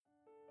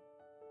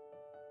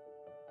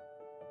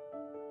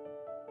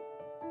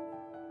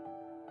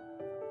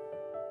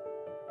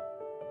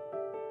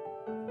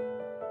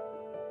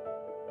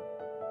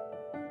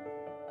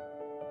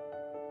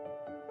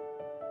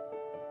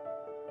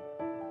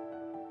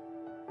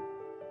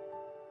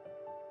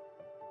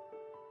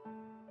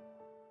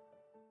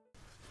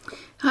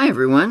Hi,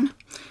 everyone.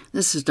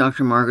 This is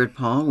Dr. Margaret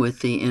Paul with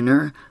the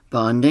Inner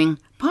Bonding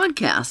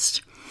Podcast.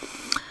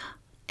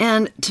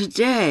 And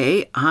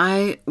today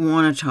I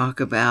want to talk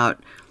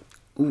about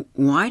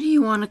why do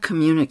you want to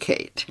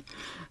communicate?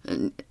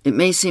 It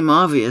may seem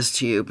obvious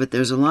to you, but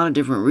there's a lot of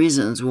different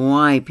reasons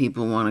why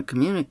people want to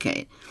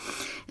communicate.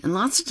 And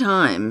lots of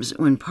times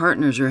when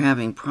partners are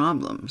having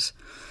problems,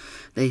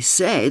 they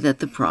say that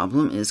the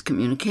problem is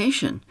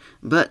communication.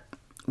 But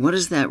what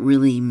does that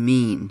really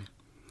mean?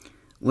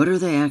 What are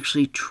they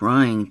actually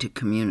trying to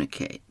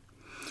communicate?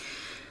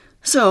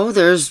 So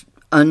there's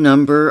a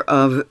number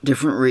of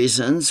different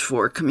reasons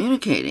for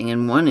communicating,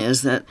 and one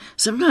is that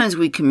sometimes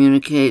we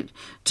communicate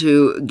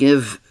to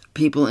give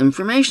people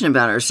information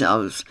about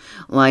ourselves,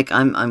 like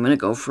I'm going to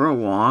go for a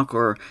walk,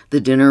 or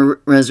the dinner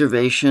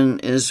reservation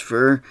is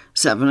for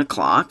 7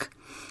 o'clock,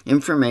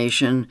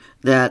 information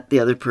that the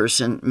other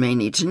person may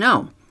need to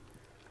know.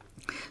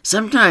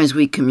 Sometimes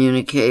we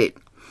communicate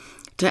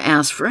to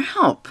ask for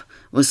help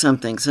with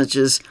something, such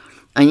as,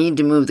 I need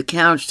to move the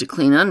couch to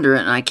clean under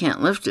it and I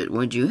can't lift it.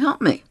 Would you help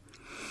me?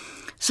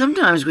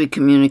 Sometimes we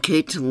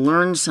communicate to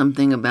learn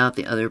something about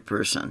the other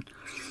person,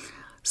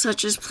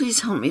 such as,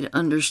 please help me to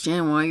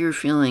understand why you're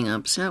feeling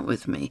upset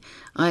with me.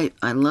 I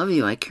love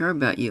you, I care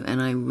about you,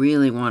 and I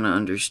really want to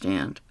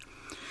understand.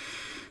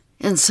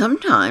 And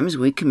sometimes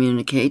we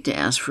communicate to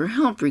ask for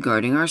help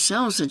regarding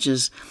ourselves, such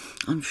as,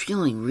 I'm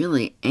feeling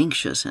really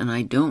anxious and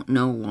I don't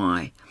know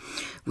why.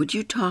 Would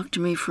you talk to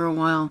me for a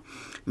while?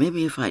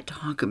 Maybe if I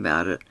talk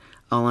about it,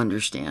 I'll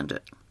understand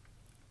it.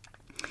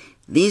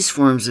 These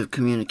forms of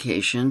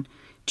communication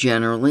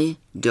generally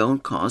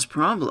don't cause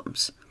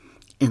problems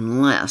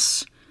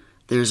unless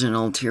there's an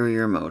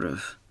ulterior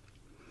motive.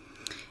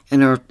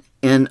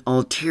 An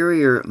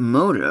ulterior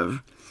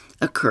motive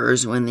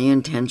occurs when the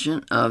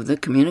intention of the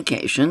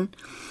communication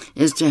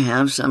is to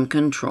have some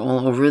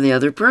control over the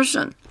other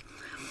person.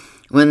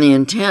 When the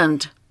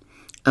intent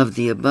of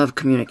the above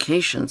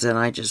communications that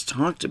I just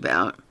talked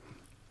about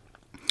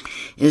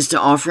is to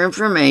offer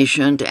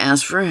information, to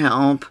ask for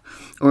help,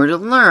 or to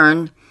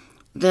learn,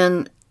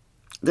 then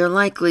there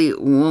likely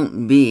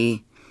won't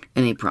be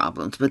any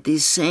problems. But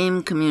these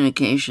same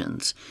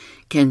communications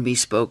can be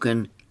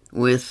spoken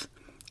with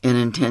an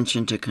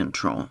intention to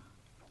control.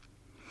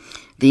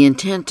 The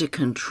intent to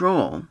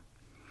control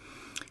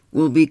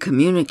will be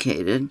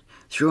communicated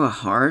through a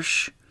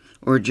harsh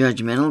or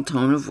judgmental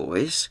tone of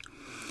voice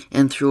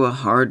and through a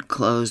hard,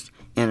 closed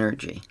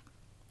energy.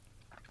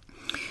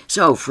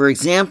 So, for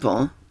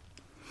example,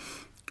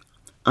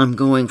 I'm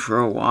going for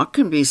a walk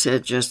can be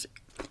said just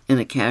in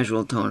a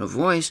casual tone of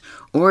voice,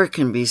 or it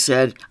can be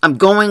said, I'm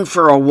going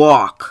for a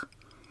walk,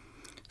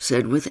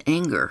 said with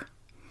anger.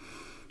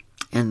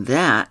 And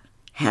that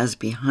has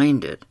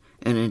behind it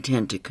an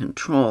intent to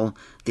control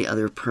the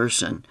other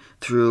person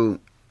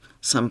through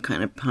some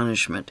kind of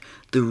punishment.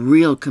 The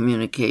real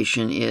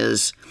communication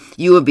is,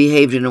 you have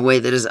behaved in a way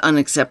that is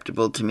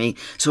unacceptable to me,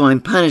 so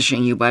I'm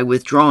punishing you by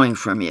withdrawing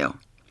from you.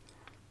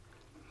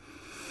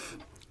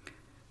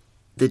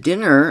 The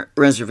dinner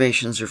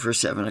reservations are for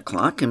 7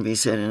 o'clock can be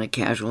said in a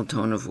casual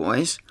tone of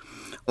voice,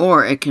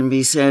 or it can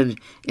be said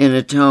in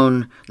a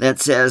tone that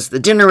says, the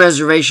dinner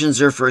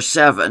reservations are for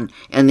 7,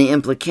 and the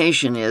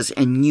implication is,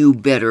 and you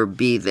better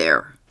be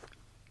there.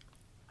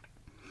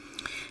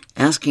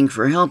 Asking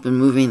for help in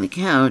moving the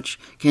couch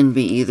can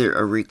be either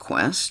a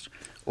request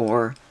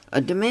or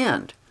a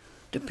demand,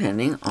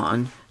 depending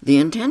on the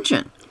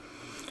intention.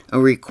 A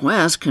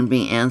request can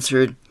be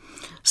answered,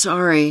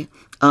 sorry,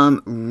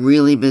 I'm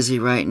really busy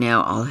right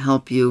now, I'll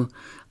help you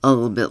a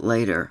little bit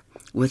later,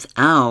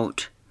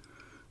 without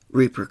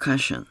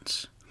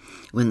repercussions.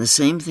 When the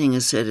same thing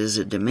is said as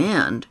a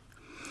demand,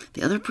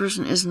 the other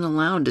person isn't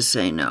allowed to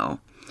say no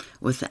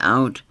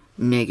without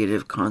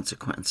negative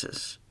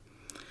consequences.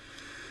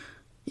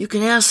 You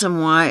can ask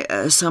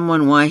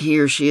someone why he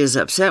or she is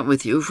upset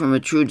with you from a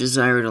true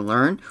desire to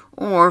learn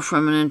or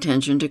from an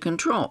intention to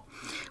control.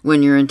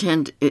 When your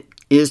intent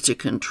is to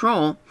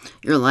control,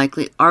 you'll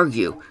likely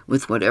argue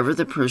with whatever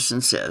the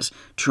person says,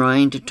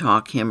 trying to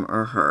talk him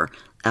or her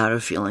out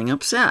of feeling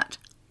upset.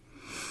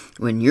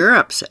 When you're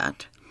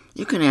upset,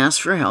 you can ask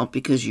for help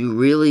because you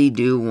really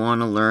do want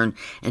to learn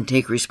and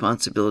take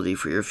responsibility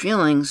for your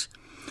feelings,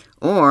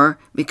 or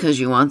because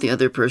you want the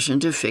other person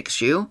to fix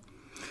you,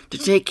 to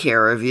take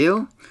care of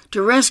you,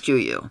 to rescue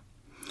you.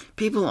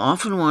 People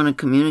often want to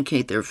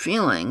communicate their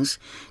feelings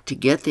to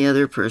get the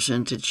other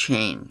person to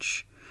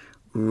change,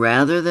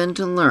 rather than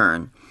to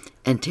learn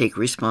and take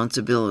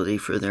responsibility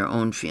for their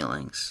own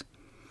feelings.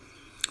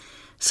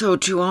 So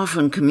too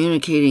often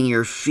communicating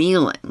your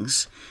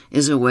feelings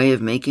is a way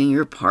of making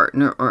your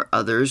partner or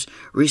others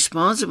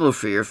responsible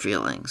for your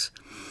feelings.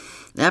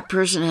 That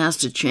person has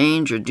to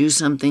change or do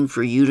something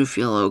for you to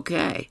feel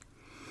okay.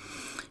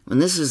 When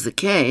this is the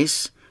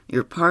case,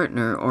 your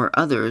partner or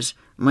others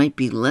might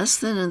be less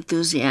than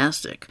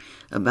enthusiastic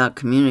about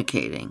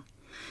communicating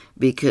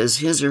because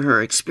his or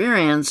her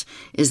experience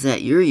is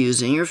that you're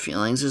using your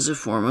feelings as a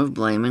form of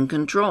blame and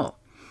control.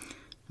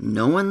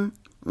 No one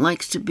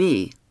likes to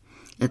be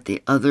at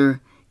the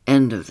other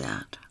end of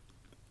that.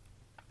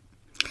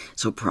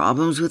 So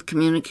problems with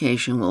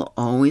communication will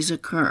always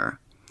occur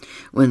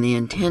when the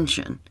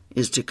intention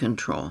is to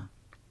control.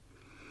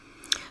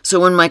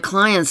 So when my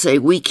clients say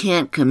we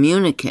can't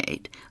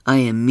communicate, I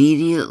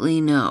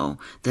immediately know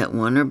that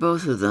one or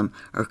both of them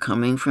are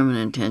coming from an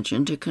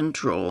intention to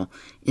control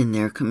in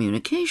their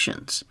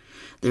communications.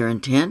 They're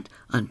intent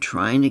on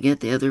trying to get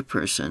the other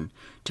person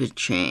to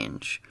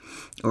change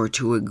or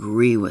to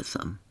agree with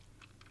them.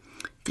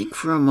 Think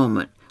for a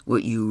moment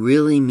what you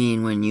really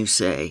mean when you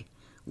say,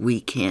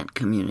 we can't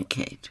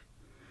communicate.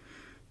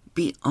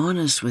 Be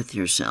honest with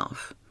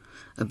yourself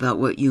about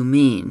what you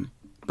mean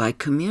by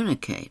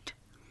communicate.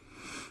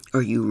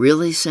 Are you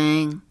really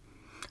saying,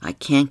 I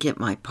can't get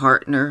my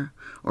partner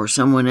or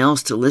someone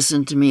else to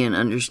listen to me and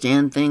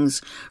understand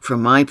things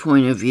from my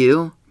point of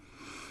view?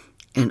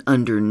 And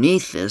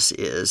underneath this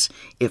is,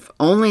 if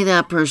only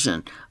that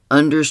person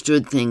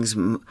understood things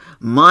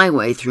my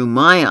way through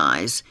my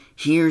eyes,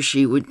 he or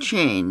she would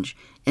change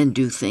and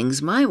do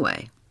things my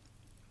way.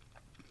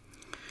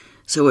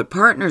 So what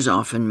partners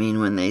often mean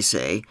when they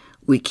say,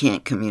 we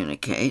can't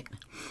communicate,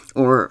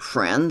 or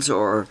friends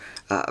or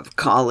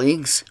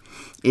colleagues,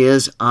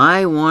 is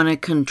I want to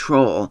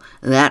control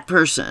that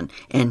person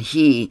and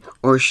he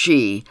or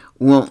she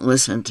won't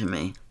listen to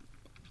me.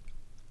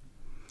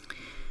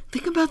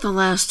 Think about the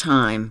last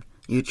time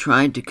you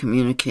tried to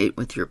communicate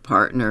with your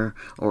partner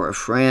or a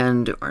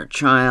friend or a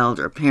child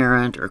or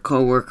parent or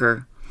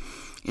coworker.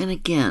 And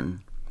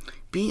again,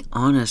 be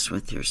honest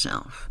with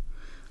yourself.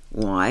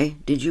 Why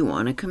did you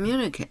want to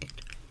communicate?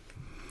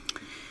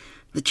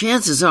 The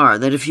chances are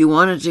that if you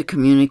wanted to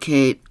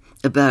communicate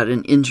about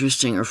an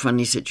interesting or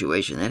funny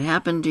situation that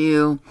happened to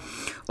you,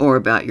 or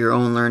about your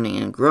own learning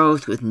and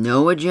growth with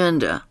no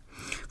agenda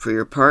for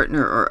your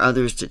partner or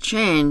others to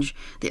change,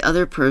 the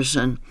other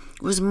person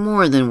was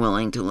more than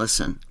willing to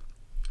listen.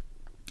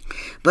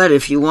 But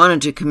if you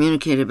wanted to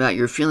communicate about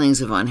your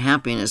feelings of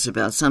unhappiness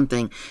about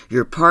something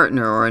your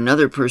partner or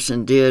another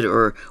person did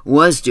or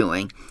was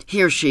doing,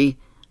 he or she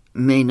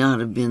may not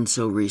have been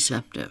so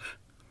receptive.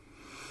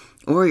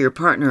 Or your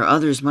partner or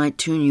others might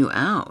tune you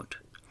out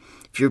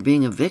if you're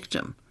being a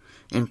victim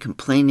and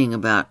complaining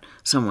about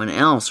someone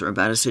else or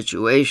about a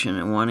situation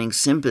and wanting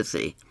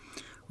sympathy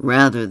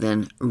rather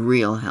than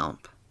real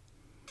help.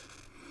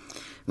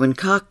 When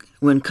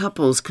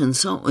couples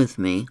consult with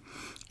me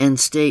and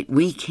state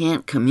we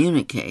can't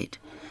communicate,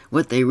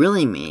 what they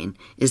really mean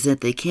is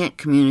that they can't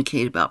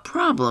communicate about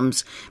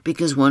problems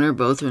because one or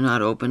both are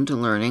not open to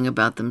learning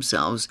about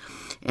themselves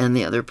and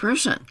the other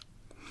person.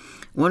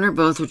 One or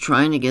both are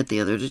trying to get the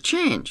other to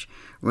change,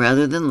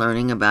 rather than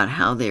learning about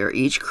how they are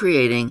each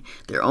creating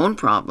their own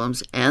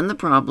problems and the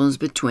problems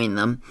between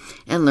them,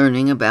 and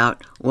learning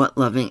about what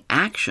loving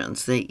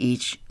actions they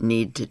each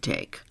need to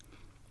take.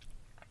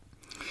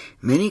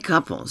 Many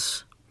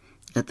couples,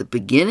 at the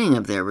beginning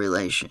of their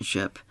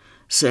relationship,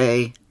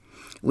 say,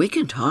 we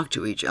can talk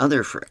to each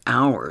other for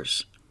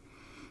hours,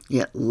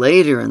 yet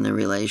later in the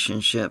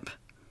relationship,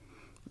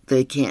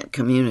 they can't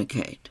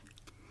communicate.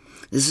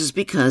 This is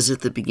because at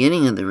the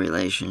beginning of the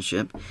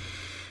relationship,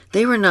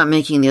 they were not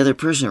making the other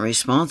person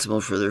responsible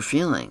for their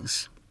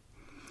feelings,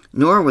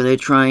 nor were they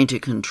trying to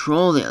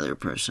control the other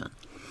person.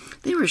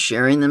 They were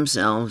sharing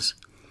themselves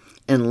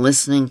and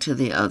listening to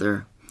the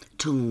other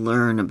to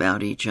learn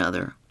about each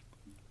other.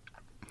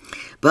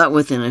 But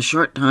within a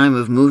short time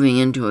of moving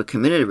into a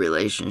committed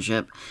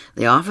relationship,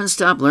 they often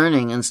stop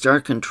learning and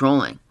start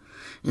controlling.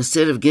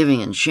 Instead of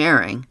giving and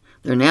sharing,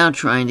 they're now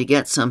trying to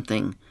get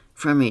something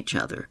from each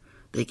other.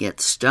 They get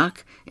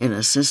stuck in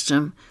a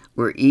system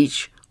where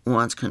each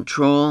wants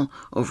control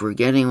over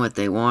getting what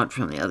they want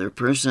from the other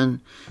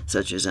person,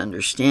 such as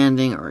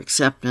understanding or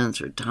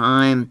acceptance or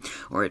time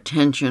or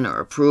attention or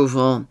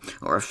approval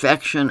or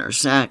affection or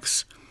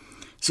sex.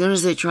 As soon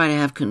as they try to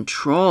have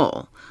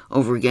control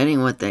over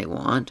getting what they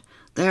want,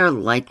 they are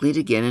likely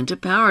to get into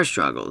power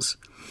struggles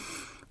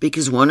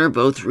because one or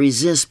both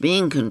resists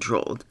being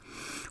controlled,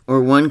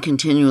 or one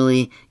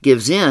continually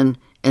gives in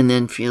and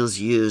then feels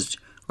used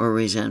or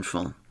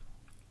resentful.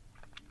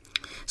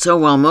 So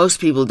while most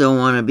people don't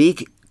want to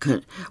be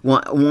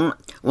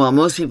while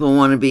most people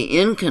want to be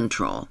in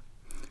control,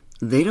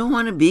 they don't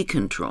want to be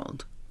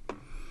controlled.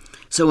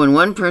 So when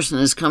one person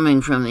is coming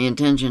from the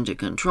intention to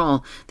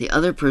control, the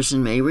other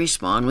person may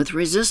respond with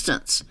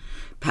resistance.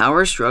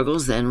 Power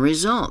struggles then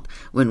result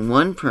when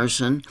one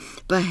person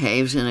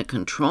behaves in a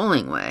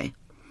controlling way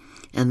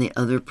and the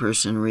other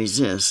person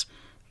resists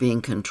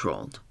being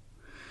controlled.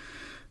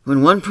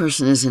 When one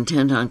person is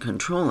intent on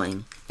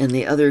controlling and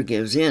the other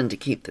gives in to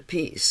keep the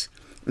peace,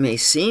 it may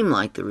seem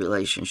like the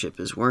relationship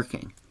is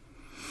working.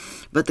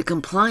 But the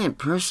compliant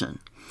person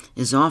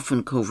is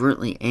often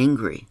covertly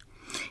angry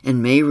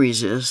and may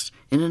resist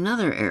in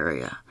another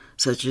area,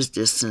 such as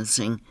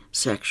distancing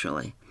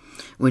sexually.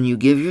 When you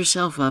give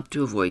yourself up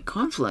to avoid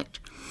conflict,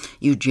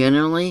 you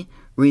generally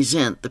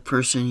resent the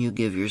person you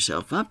give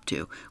yourself up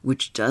to,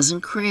 which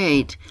doesn't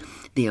create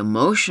the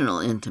emotional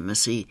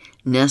intimacy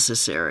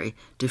necessary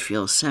to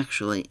feel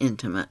sexually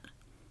intimate.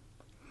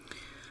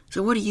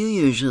 So what do you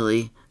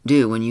usually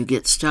do when you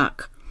get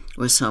stuck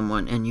with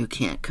someone and you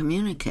can't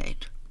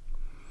communicate?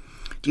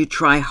 Do you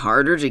try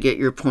harder to get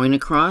your point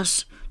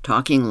across,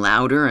 talking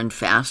louder and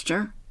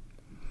faster?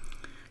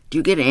 Do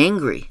you get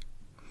angry,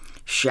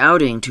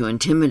 shouting to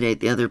intimidate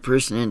the other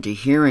person into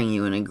hearing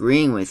you and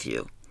agreeing with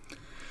you?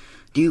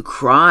 Do you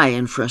cry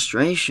in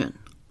frustration?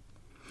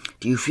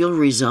 Do you feel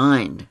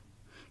resigned,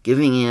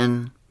 giving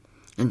in,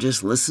 and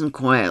just listen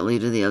quietly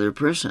to the other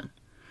person?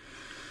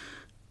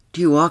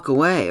 Do you walk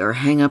away or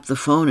hang up the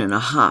phone in a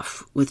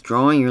huff,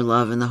 withdrawing your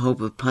love in the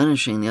hope of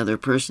punishing the other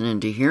person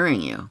into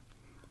hearing you?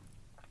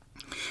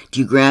 Do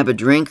you grab a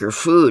drink or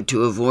food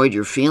to avoid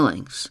your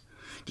feelings?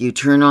 Do you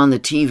turn on the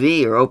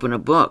TV or open a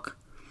book?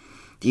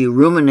 Do you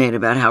ruminate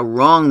about how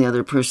wrong the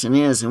other person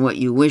is and what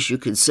you wish you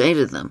could say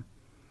to them?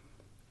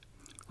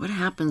 What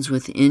happens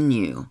within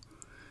you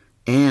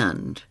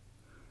and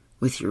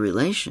with your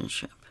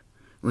relationship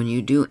when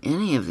you do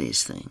any of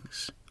these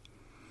things?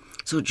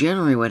 So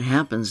generally what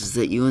happens is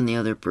that you and the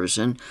other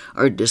person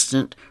are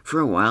distant for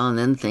a while and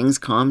then things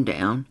calm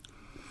down.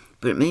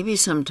 But it may be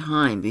some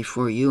time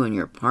before you and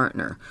your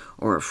partner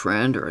or a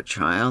friend or a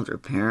child or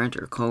parent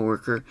or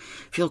coworker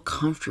feel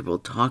comfortable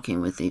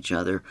talking with each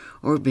other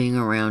or being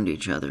around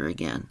each other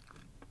again.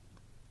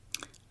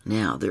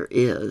 Now, there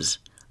is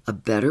a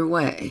better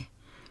way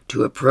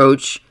to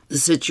approach the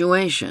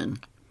situation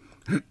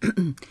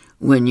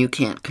when you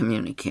can't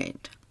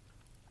communicate.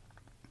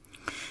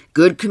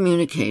 Good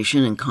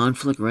communication and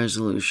conflict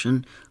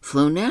resolution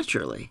flow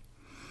naturally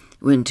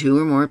when two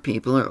or more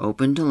people are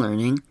open to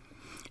learning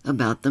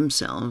about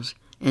themselves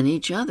and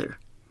each other.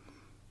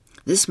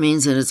 This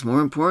means that it's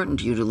more important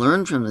to you to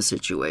learn from the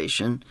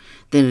situation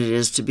than it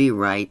is to be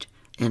right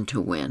and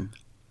to win.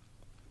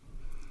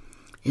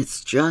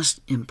 It's just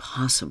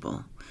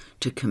impossible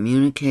to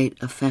communicate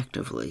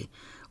effectively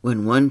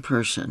when one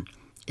person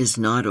is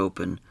not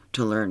open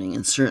to learning,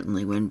 and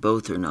certainly when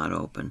both are not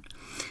open.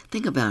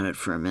 Think about it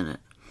for a minute.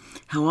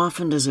 How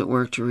often does it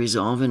work to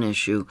resolve an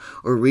issue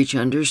or reach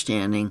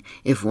understanding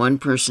if one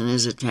person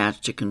is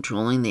attached to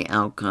controlling the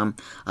outcome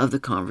of the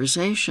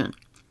conversation?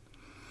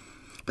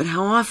 But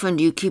how often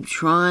do you keep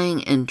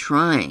trying and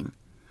trying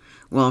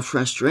while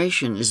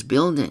frustration is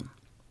building?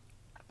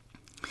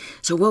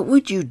 So what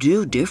would you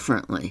do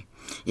differently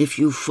if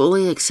you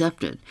fully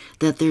accepted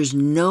that there's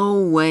no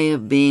way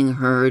of being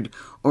heard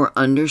or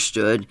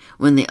understood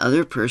when the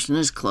other person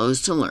is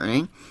closed to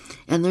learning,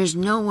 and there's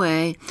no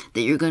way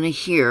that you're going to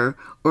hear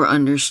or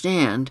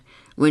understand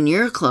when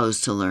you're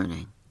closed to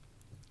learning?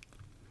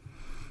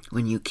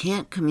 When you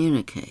can't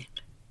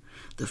communicate,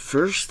 the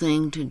first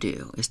thing to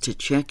do is to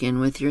check in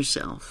with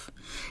yourself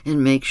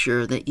and make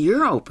sure that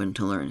you're open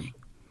to learning.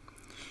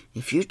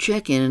 If you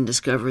check in and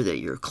discover that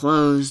you're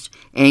closed,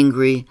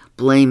 angry,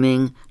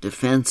 blaming,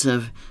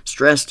 defensive,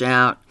 stressed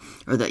out,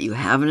 or that you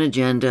have an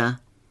agenda,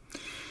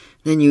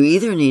 then you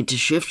either need to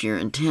shift your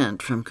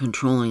intent from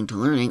controlling to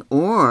learning,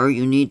 or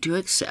you need to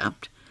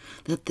accept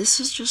that this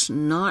is just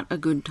not a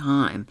good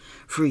time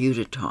for you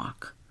to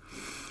talk.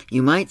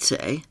 You might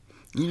say,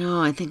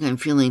 I think I'm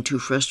feeling too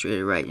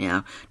frustrated right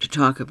now to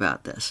talk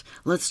about this.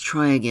 Let's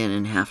try again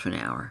in half an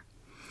hour.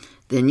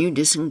 Then you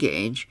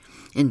disengage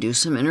and do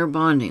some inner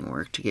bonding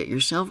work to get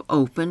yourself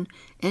open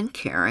and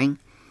caring,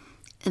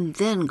 and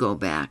then go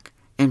back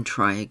and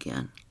try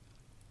again.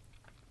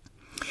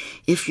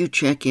 If you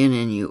check in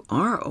and you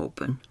are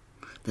open,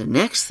 the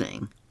next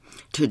thing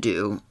to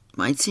do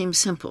might seem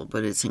simple,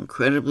 but it's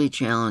incredibly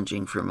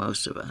challenging for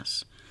most of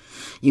us.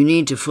 You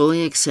need to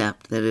fully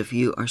accept that if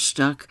you are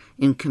stuck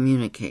in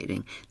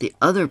communicating, the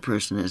other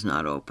person is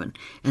not open,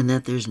 and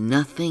that there's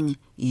nothing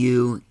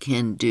you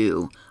can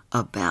do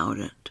about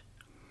it.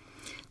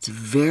 It's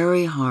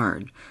very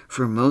hard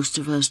for most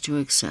of us to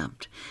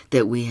accept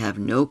that we have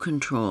no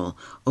control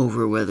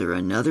over whether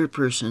another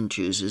person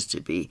chooses to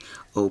be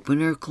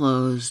open or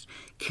closed,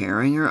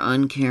 caring or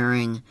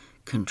uncaring,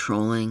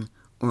 controlling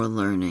or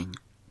learning.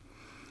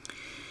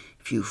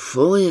 If you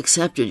fully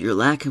accepted your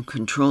lack of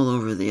control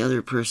over the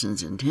other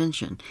person's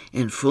intention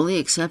and fully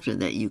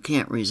accepted that you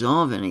can't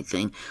resolve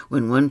anything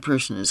when one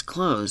person is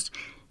closed,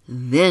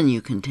 then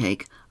you can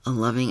take a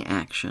loving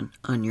action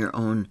on your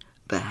own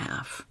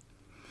behalf.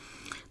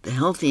 The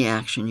healthy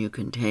action you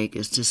can take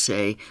is to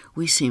say,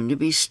 we seem to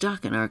be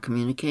stuck in our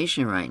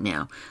communication right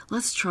now.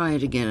 Let's try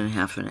it again in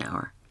half an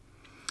hour.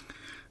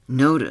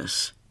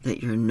 Notice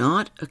that you're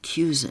not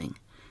accusing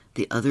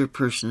the other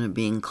person of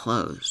being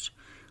closed,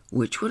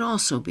 which would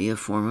also be a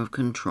form of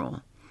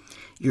control.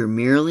 You're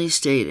merely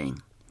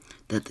stating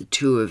that the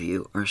two of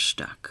you are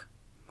stuck.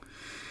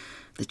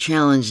 The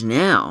challenge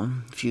now,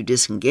 if you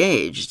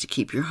disengage, is to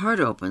keep your heart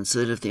open so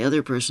that if the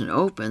other person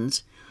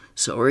opens,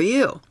 so are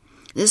you.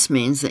 This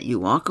means that you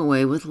walk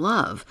away with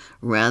love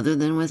rather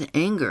than with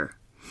anger.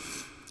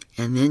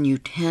 And then you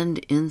tend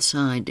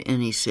inside to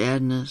any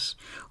sadness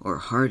or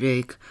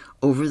heartache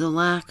over the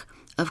lack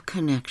of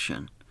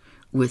connection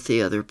with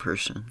the other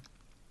person.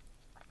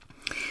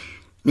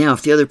 Now,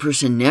 if the other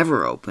person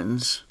never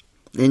opens,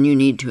 then you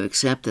need to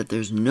accept that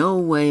there's no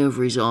way of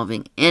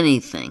resolving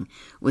anything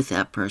with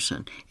that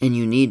person, and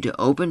you need to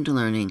open to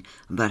learning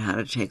about how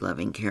to take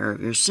loving care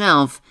of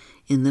yourself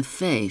in the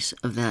face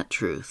of that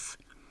truth.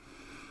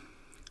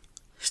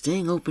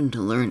 Staying open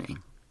to learning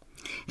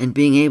and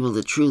being able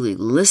to truly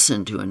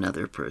listen to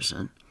another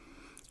person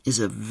is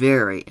a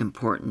very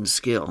important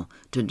skill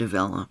to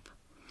develop.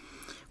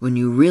 When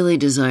you really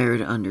desire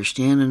to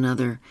understand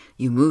another,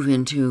 you move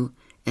into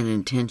an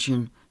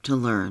intention to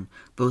learn,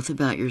 both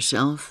about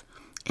yourself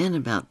and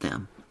about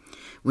them.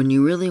 When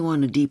you really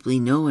want to deeply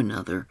know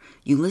another,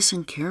 you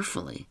listen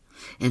carefully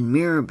and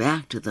mirror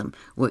back to them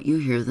what you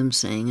hear them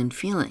saying and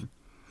feeling.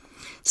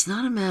 It's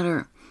not a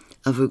matter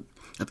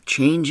of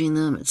changing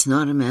them. It's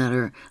not a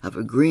matter of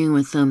agreeing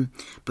with them,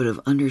 but of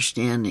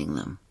understanding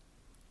them.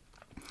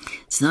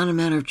 It's not a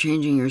matter of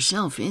changing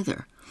yourself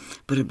either,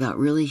 but about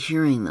really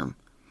hearing them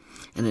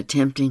and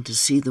attempting to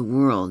see the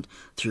world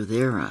through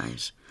their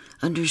eyes,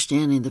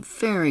 understanding the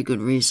very good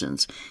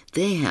reasons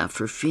they have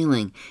for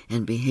feeling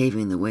and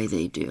behaving the way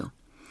they do.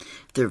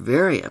 If they're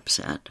very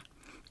upset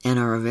and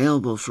are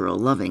available for a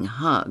loving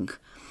hug,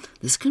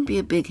 this can be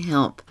a big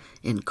help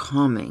in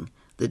calming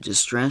the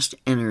distressed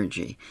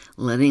energy,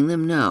 letting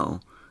them know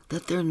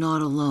that they're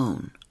not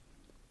alone.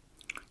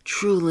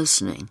 True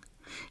listening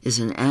is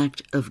an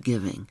act of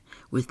giving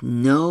with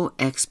no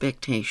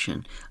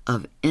expectation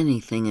of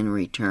anything in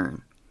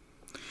return.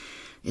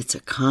 It's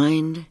a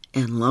kind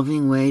and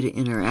loving way to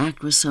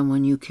interact with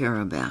someone you care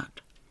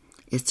about.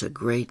 It's a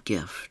great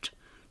gift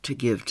to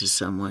give to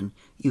someone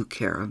you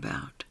care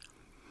about.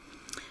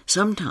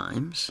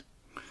 Sometimes,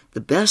 the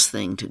best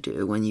thing to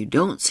do when you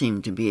don't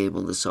seem to be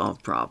able to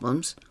solve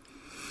problems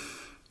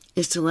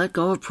is to let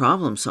go of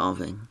problem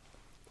solving.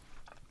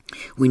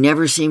 We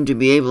never seem to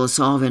be able to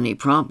solve any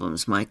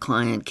problems, my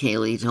client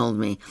Kaylee told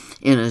me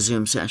in a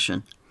Zoom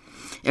session.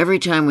 Every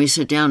time we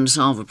sit down to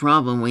solve a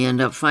problem, we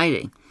end up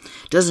fighting.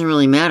 Doesn't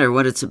really matter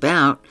what it's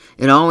about.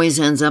 It always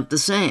ends up the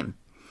same.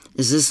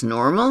 Is this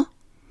normal?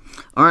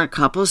 Aren't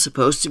couples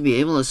supposed to be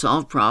able to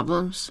solve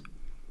problems?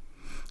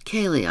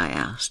 Kaylee, I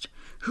asked,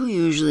 who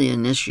usually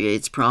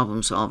initiates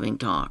problem-solving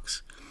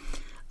talks?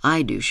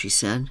 I do, she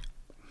said.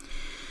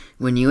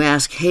 When you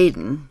ask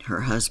Hayden,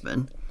 her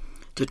husband,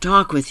 to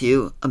talk with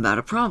you about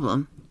a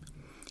problem,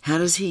 how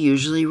does he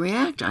usually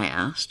react? I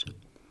asked.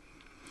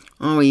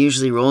 Oh, he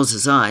usually rolls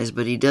his eyes,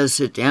 but he does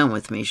sit down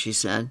with me, she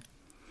said.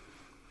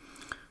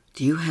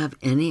 Do you have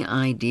any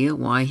idea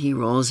why he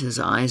rolls his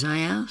eyes? I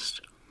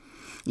asked.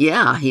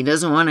 Yeah, he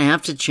doesn't want to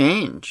have to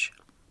change.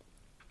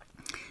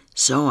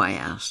 So, I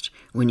asked,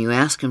 when you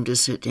ask him to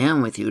sit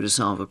down with you to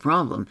solve a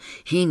problem,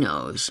 he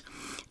knows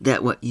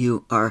that what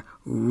you are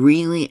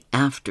really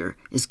after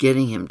is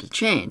getting him to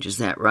change. Is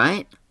that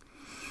right?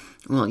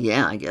 Well,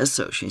 yeah, I guess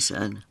so, she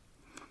said.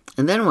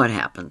 And then what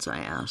happens? I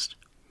asked.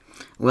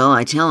 Well,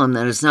 I tell him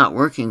that it's not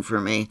working for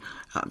me.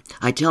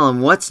 I tell him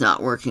what's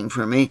not working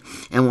for me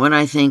and what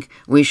I think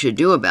we should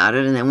do about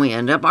it, and then we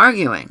end up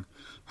arguing.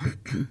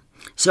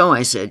 So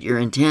I said, your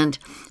intent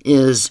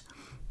is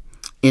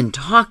in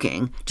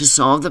talking to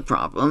solve the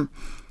problem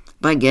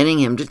by getting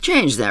him to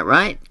change. Is that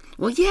right?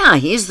 Well, yeah,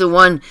 he's the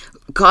one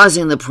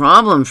causing the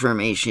problem for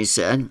me, she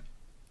said.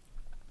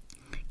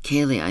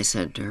 Kaylee, I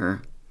said to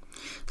her,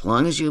 as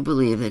long as you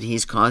believe that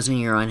he's causing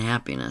your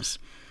unhappiness,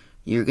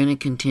 you're going to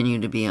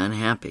continue to be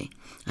unhappy.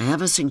 I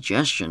have a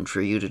suggestion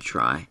for you to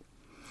try.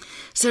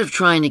 Instead of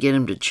trying to get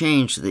him to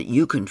change so that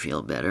you can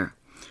feel better,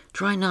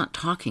 try not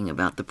talking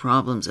about the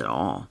problems at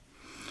all.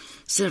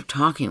 Instead of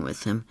talking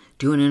with him,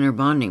 do an inner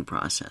bonding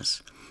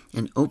process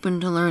and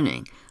open to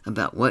learning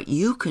about what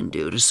you can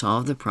do to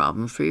solve the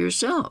problem for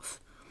yourself.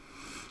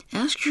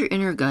 Ask your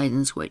inner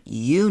guidance what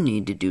you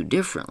need to do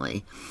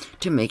differently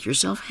to make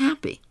yourself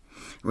happy,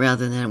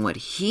 rather than what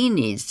he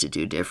needs to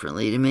do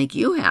differently to make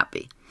you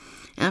happy.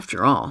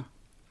 After all,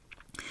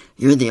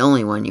 you're the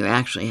only one you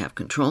actually have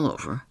control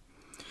over.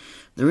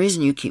 The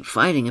reason you keep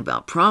fighting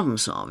about problem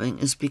solving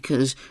is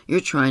because you're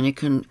trying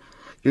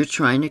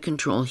to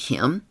control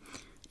him,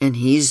 and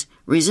he's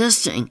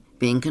resisting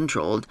being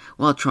controlled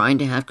while trying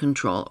to have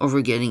control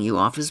over getting you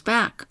off his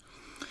back.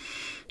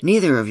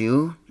 Neither of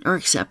you are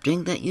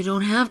accepting that you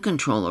don't have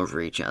control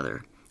over each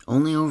other,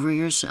 only over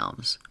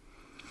yourselves.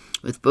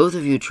 With both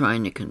of you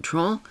trying to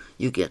control,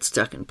 you get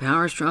stuck in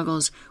power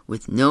struggles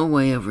with no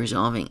way of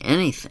resolving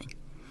anything.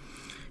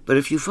 But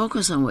if you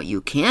focus on what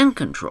you can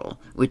control,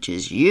 which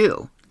is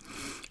you,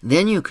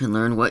 then you can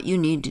learn what you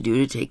need to do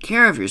to take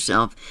care of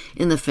yourself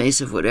in the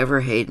face of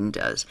whatever Hayden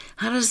does.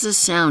 How does this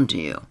sound to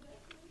you?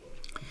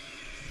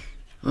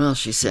 Well,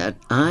 she said,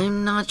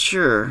 I'm not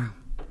sure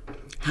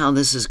how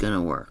this is going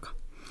to work.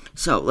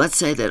 So let's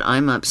say that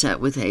I'm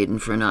upset with Hayden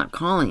for not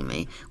calling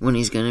me when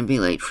he's going to be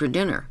late for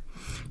dinner.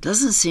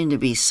 Doesn't seem to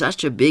be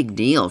such a big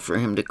deal for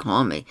him to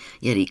call me,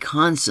 yet he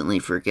constantly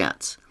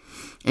forgets.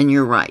 And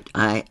you're right,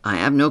 I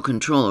have no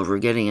control over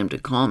getting him to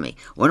call me.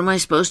 What am I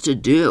supposed to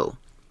do?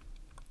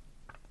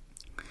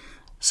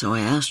 So I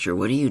asked her,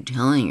 what are you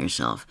telling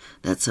yourself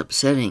that's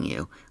upsetting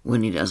you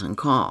when he doesn't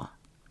call?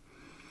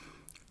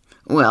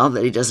 Well,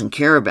 that he doesn't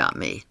care about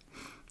me,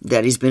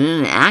 that he's been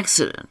in an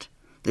accident,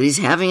 that he's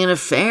having an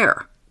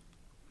affair.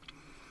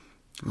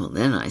 Well,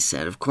 then I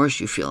said, of course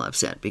you feel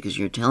upset because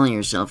you're telling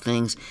yourself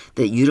things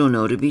that you don't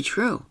know to be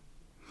true.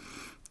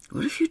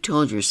 What if you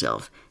told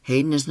yourself,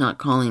 Hayden is not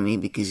calling me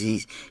because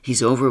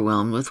he's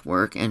overwhelmed with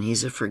work and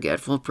he's a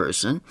forgetful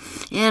person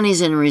and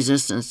he's in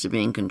resistance to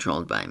being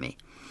controlled by me.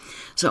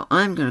 So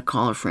I'm going to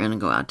call a friend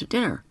and go out to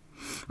dinner.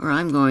 Or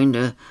I'm going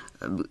to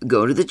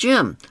go to the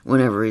gym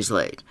whenever he's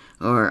late.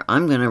 Or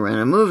I'm going to rent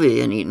a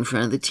movie and eat in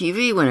front of the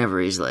TV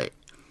whenever he's late.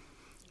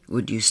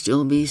 Would you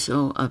still be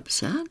so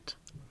upset?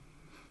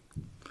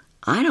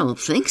 I don't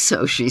think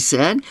so, she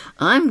said.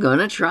 I'm going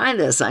to try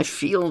this. I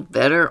feel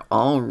better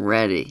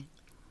already.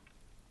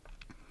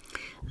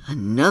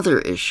 Another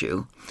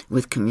issue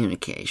with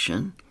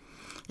communication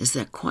is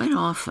that quite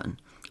often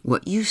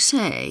what you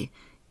say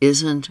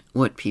isn't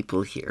what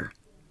people hear.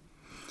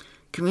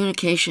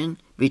 Communication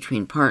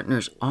between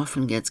partners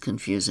often gets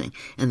confusing,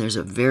 and there's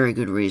a very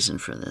good reason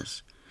for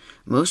this.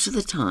 Most of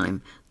the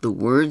time, the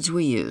words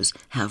we use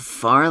have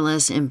far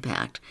less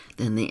impact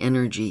than the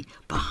energy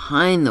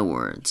behind the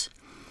words.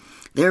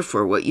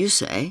 Therefore, what you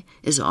say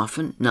is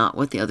often not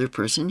what the other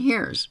person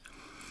hears.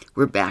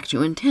 We're back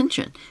to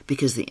intention,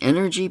 because the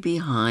energy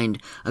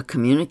behind a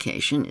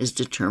communication is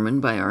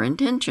determined by our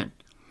intention.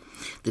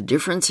 The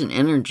difference in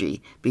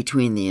energy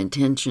between the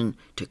intention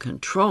to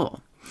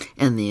control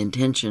and the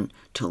intention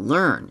to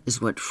learn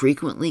is what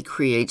frequently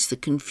creates the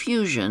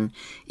confusion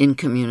in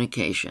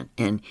communication.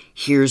 And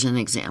here's an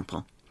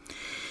example.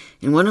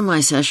 In one of my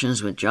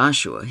sessions with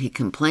Joshua, he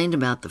complained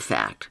about the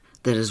fact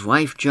that his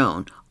wife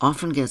Joan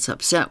often gets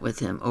upset with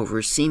him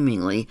over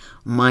seemingly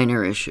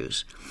minor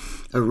issues.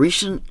 A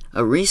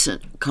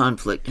recent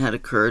conflict had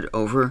occurred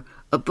over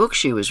a book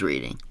she was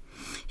reading.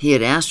 He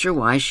had asked her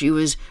why she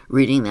was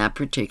reading that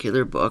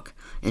particular book,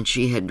 and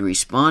she had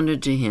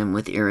responded to him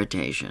with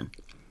irritation.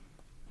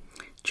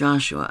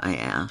 Joshua, I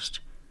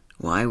asked,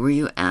 why were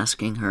you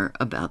asking her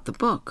about the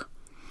book?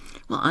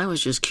 Well, I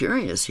was just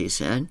curious, he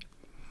said.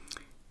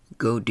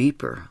 Go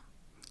deeper,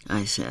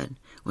 I said.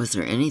 Was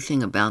there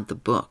anything about the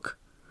book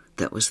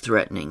that was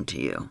threatening to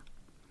you?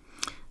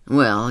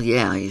 Well,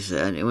 yeah, he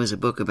said. It was a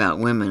book about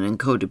women and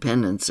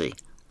codependency.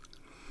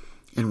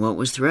 And what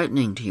was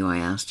threatening to you? I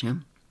asked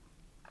him.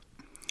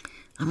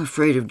 I'm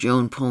afraid of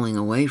Joan pulling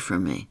away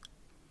from me.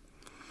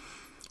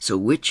 So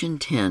which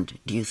intent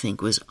do you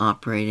think was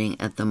operating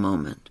at the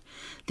moment?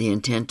 The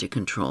intent to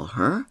control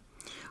her,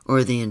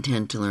 or the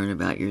intent to learn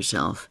about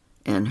yourself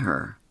and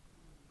her?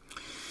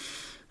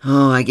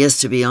 Oh, I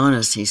guess to be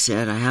honest, he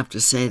said, I have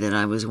to say that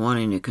I was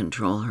wanting to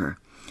control her.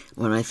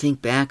 When I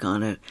think back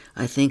on it,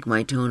 I think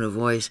my tone of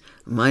voice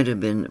might have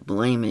been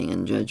blaming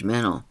and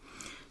judgmental.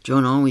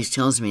 Joan always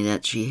tells me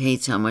that she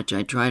hates how much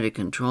I try to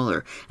control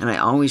her, and I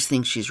always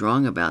think she's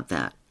wrong about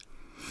that.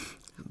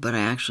 But I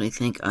actually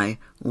think I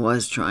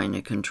was trying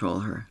to control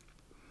her.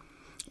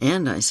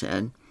 And, I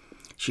said,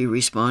 she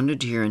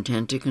responded to your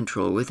intent to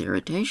control with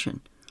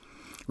irritation,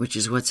 which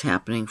is what's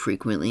happening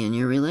frequently in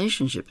your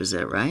relationship. Is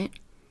that right?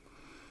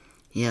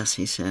 Yes,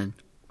 he said.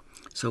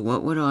 So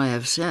what would I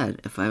have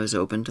said if I was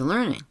open to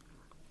learning?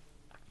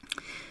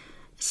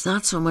 It's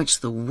not so much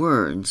the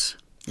words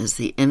as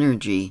the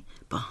energy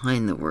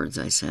behind the words,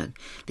 I said.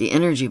 The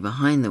energy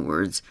behind the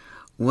words,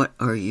 why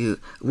are you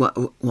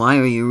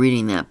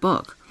reading that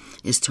book,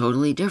 is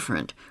totally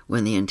different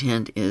when the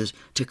intent is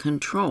to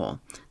control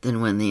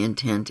than when the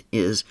intent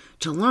is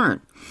to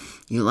learn.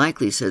 You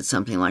likely said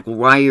something like, well,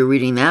 why are you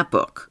reading that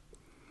book?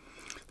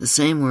 The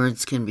same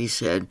words can be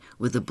said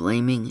with a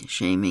blaming,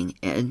 shaming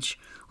edge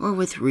or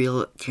with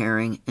real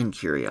caring and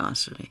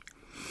curiosity.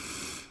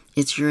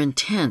 It's your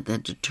intent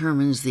that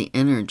determines the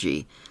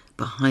energy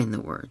behind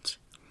the words.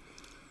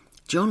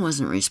 Joan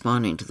wasn't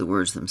responding to the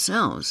words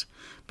themselves,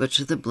 but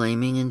to the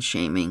blaming and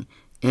shaming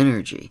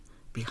energy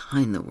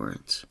behind the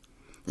words.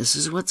 This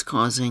is what's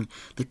causing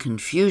the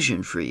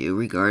confusion for you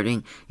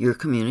regarding your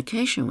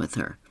communication with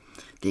her.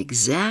 The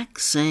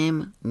exact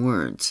same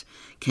words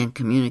can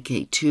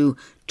communicate two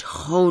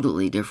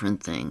totally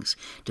different things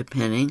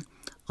depending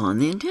on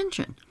the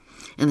intention.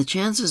 And the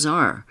chances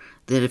are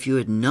that if you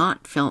had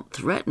not felt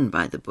threatened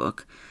by the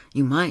book,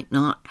 you might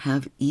not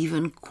have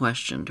even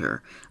questioned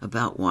her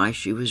about why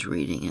she was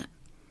reading it.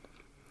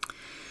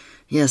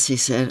 Yes, he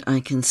said, I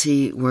can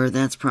see where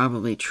that's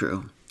probably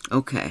true.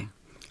 Okay,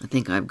 I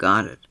think I've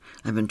got it.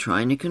 I've been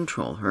trying to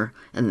control her,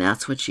 and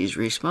that's what she's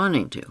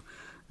responding to,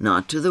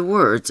 not to the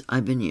words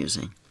I've been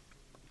using.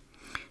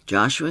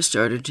 Joshua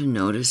started to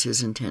notice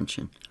his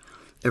intention.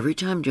 Every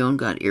time Joan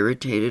got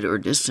irritated or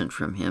distant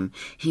from him,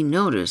 he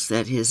noticed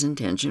that his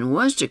intention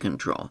was to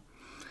control.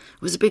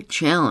 It was a big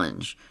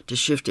challenge to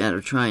shift out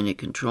of trying to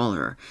control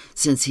her,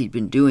 since he'd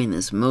been doing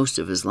this most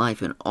of his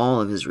life in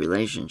all of his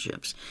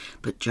relationships.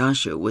 But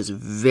Joshua was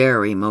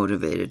very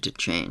motivated to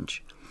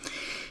change.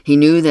 He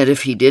knew that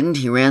if he didn't,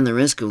 he ran the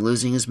risk of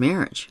losing his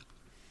marriage.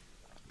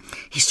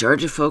 He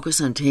started to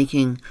focus on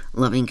taking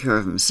loving care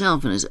of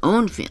himself and his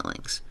own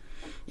feelings,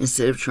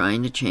 instead of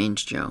trying to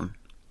change Joan.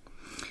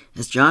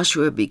 As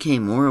Joshua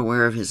became more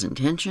aware of his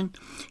intention,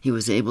 he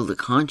was able to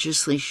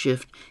consciously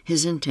shift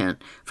his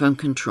intent from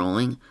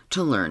controlling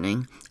to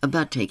learning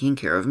about taking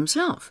care of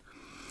himself.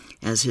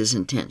 As his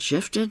intent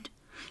shifted,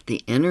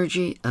 the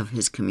energy of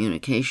his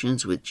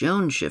communications with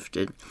Joan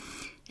shifted,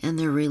 and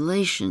their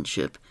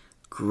relationship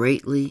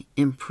greatly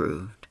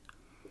improved.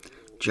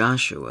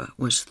 Joshua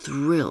was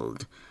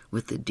thrilled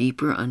with the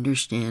deeper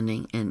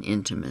understanding and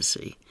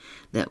intimacy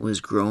that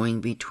was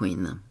growing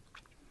between them.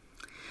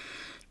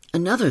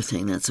 Another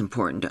thing that's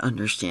important to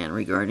understand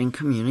regarding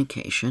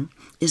communication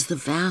is the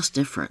vast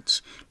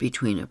difference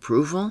between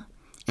approval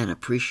and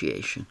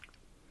appreciation.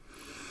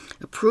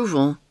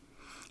 Approval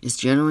is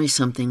generally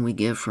something we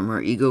give from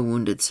our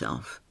ego-wounded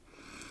self.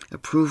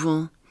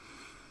 Approval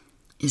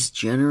is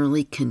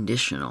generally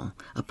conditional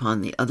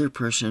upon the other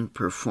person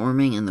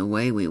performing in the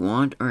way we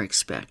want or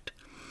expect.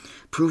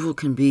 Approval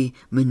can be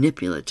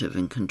manipulative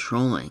and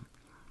controlling.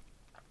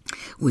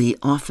 We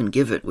often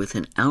give it with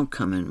an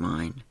outcome in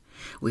mind.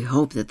 We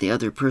hope that the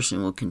other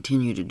person will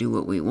continue to do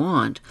what we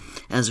want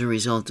as a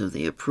result of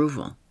the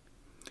approval.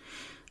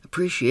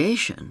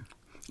 Appreciation,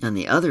 on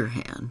the other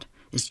hand,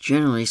 is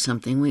generally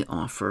something we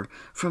offer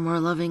from our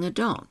loving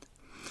adult.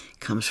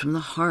 It comes from the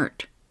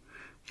heart,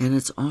 and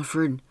it's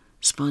offered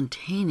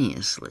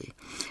spontaneously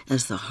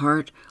as the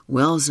heart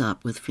wells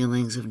up with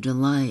feelings of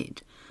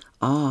delight,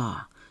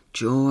 awe,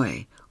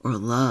 joy, or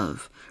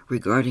love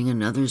regarding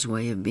another's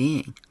way of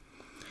being.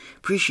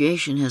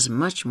 Appreciation has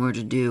much more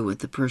to do with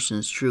the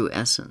person's true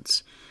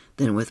essence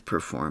than with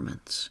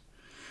performance.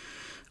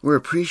 We're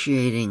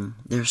appreciating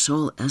their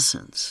soul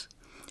essence,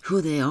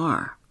 who they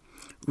are,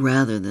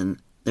 rather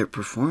than their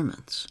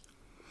performance.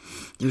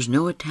 There's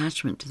no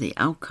attachment to the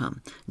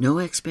outcome, no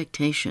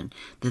expectation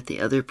that the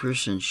other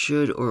person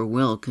should or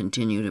will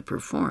continue to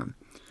perform.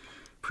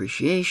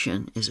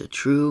 Appreciation is a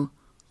true,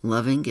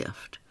 loving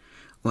gift,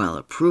 while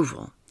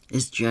approval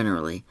is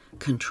generally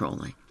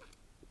controlling.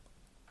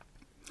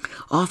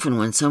 Often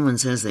when someone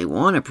says they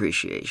want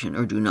appreciation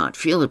or do not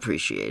feel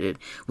appreciated,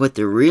 what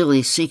they're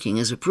really seeking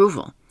is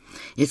approval.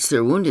 It's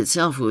their wounded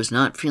self who is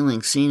not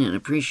feeling seen and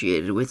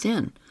appreciated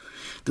within.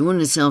 The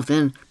wounded self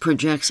then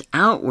projects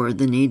outward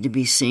the need to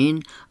be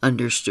seen,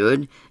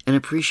 understood, and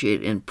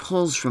appreciated, and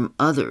pulls from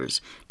others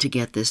to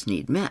get this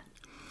need met.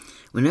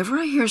 Whenever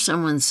I hear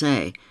someone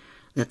say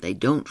that they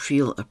don't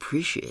feel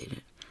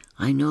appreciated,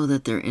 I know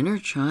that their inner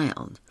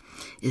child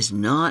is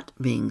not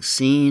being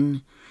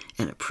seen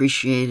and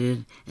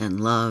appreciated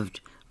and loved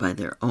by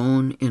their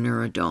own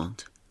inner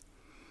adult.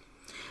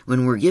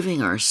 When we're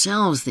giving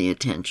ourselves the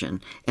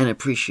attention and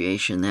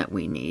appreciation that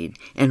we need,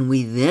 and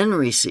we then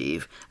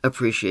receive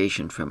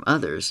appreciation from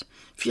others,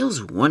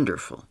 feels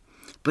wonderful,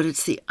 but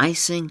it's the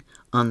icing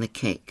on the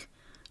cake,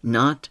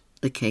 not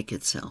the cake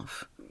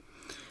itself.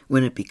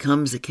 When it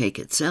becomes the cake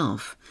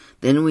itself,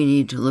 then we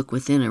need to look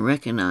within and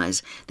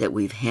recognize that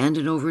we've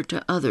handed over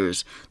to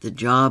others the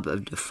job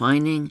of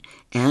defining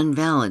and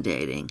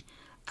validating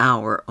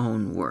our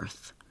own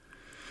worth.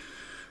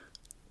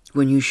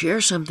 When you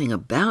share something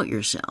about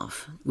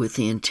yourself with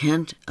the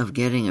intent of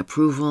getting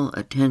approval,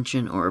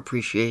 attention, or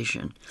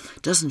appreciation,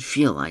 it doesn't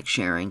feel like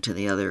sharing to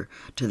the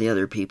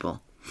other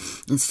people.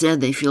 Instead,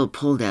 they feel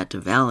pulled at to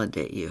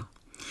validate you.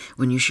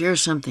 When you share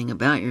something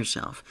about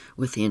yourself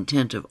with the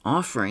intent of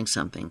offering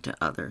something to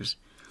others,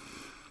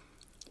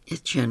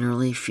 it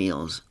generally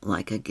feels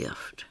like a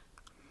gift.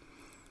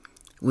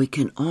 We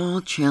can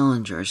all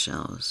challenge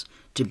ourselves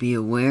to be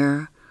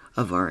aware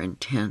of our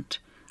intent,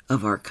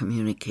 of our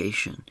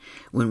communication,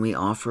 when we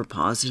offer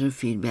positive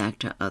feedback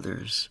to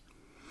others.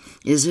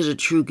 Is it a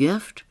true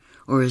gift,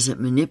 or is it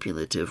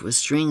manipulative with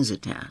strings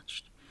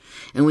attached?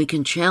 And we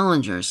can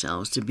challenge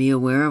ourselves to be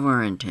aware of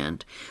our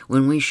intent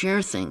when we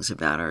share things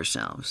about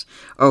ourselves.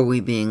 Are we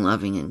being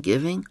loving and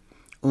giving,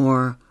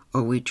 or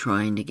are we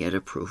trying to get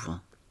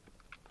approval?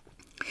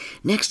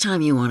 Next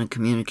time you want to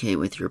communicate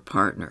with your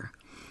partner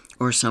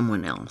or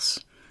someone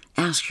else,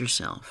 ask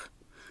yourself,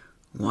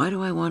 why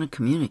do I want to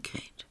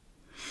communicate?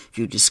 If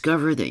you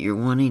discover that you're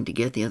wanting to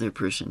get the other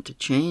person to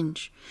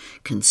change,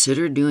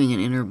 consider doing an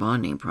inner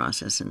bonding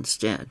process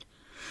instead,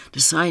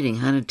 deciding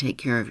how to take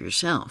care of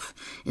yourself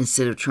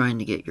instead of trying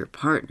to get your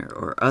partner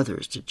or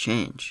others to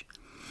change.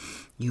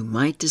 You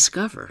might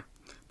discover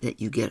that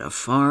you get a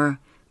far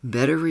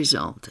better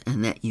result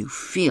and that you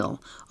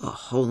feel a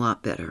whole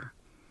lot better.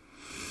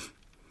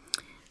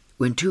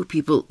 When two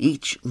people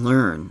each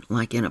learn,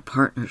 like in a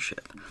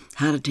partnership,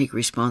 how to take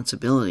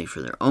responsibility for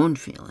their own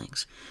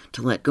feelings,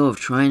 to let go of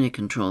trying to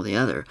control the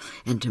other,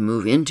 and to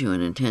move into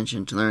an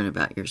intention to learn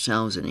about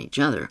yourselves and each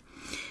other,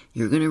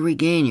 you're going to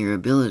regain your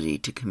ability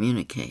to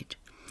communicate.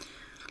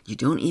 You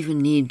don't even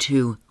need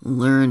to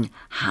learn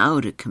how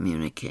to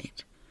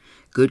communicate.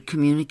 Good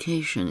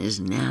communication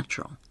is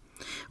natural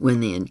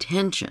when the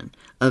intention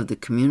of the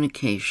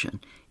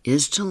communication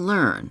is to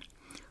learn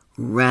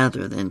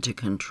rather than to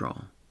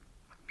control.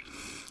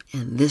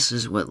 And this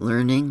is what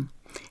learning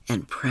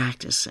and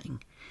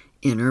practicing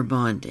inner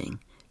bonding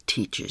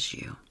teaches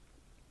you.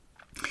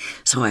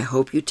 So I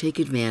hope you take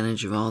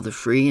advantage of all the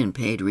free and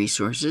paid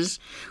resources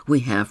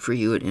we have for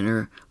you at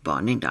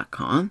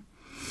innerbonding.com.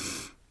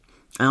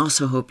 I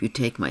also hope you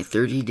take my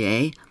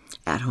 30-day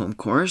at-home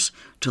course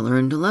to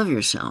learn to love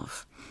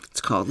yourself. It's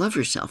called Love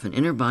Yourself, an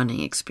inner bonding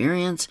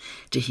experience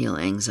to heal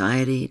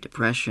anxiety,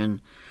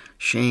 depression,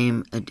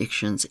 shame,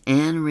 addictions,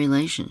 and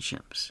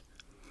relationships.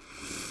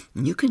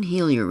 You can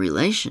heal your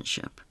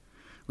relationship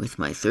with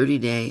my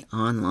 30-day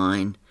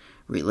online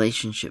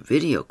relationship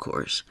video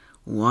course,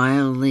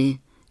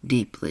 Wildly,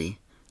 Deeply,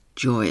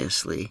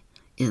 Joyously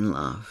in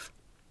Love.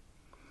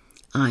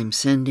 I'm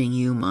sending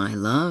you my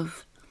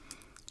love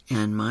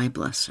and my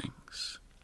blessing.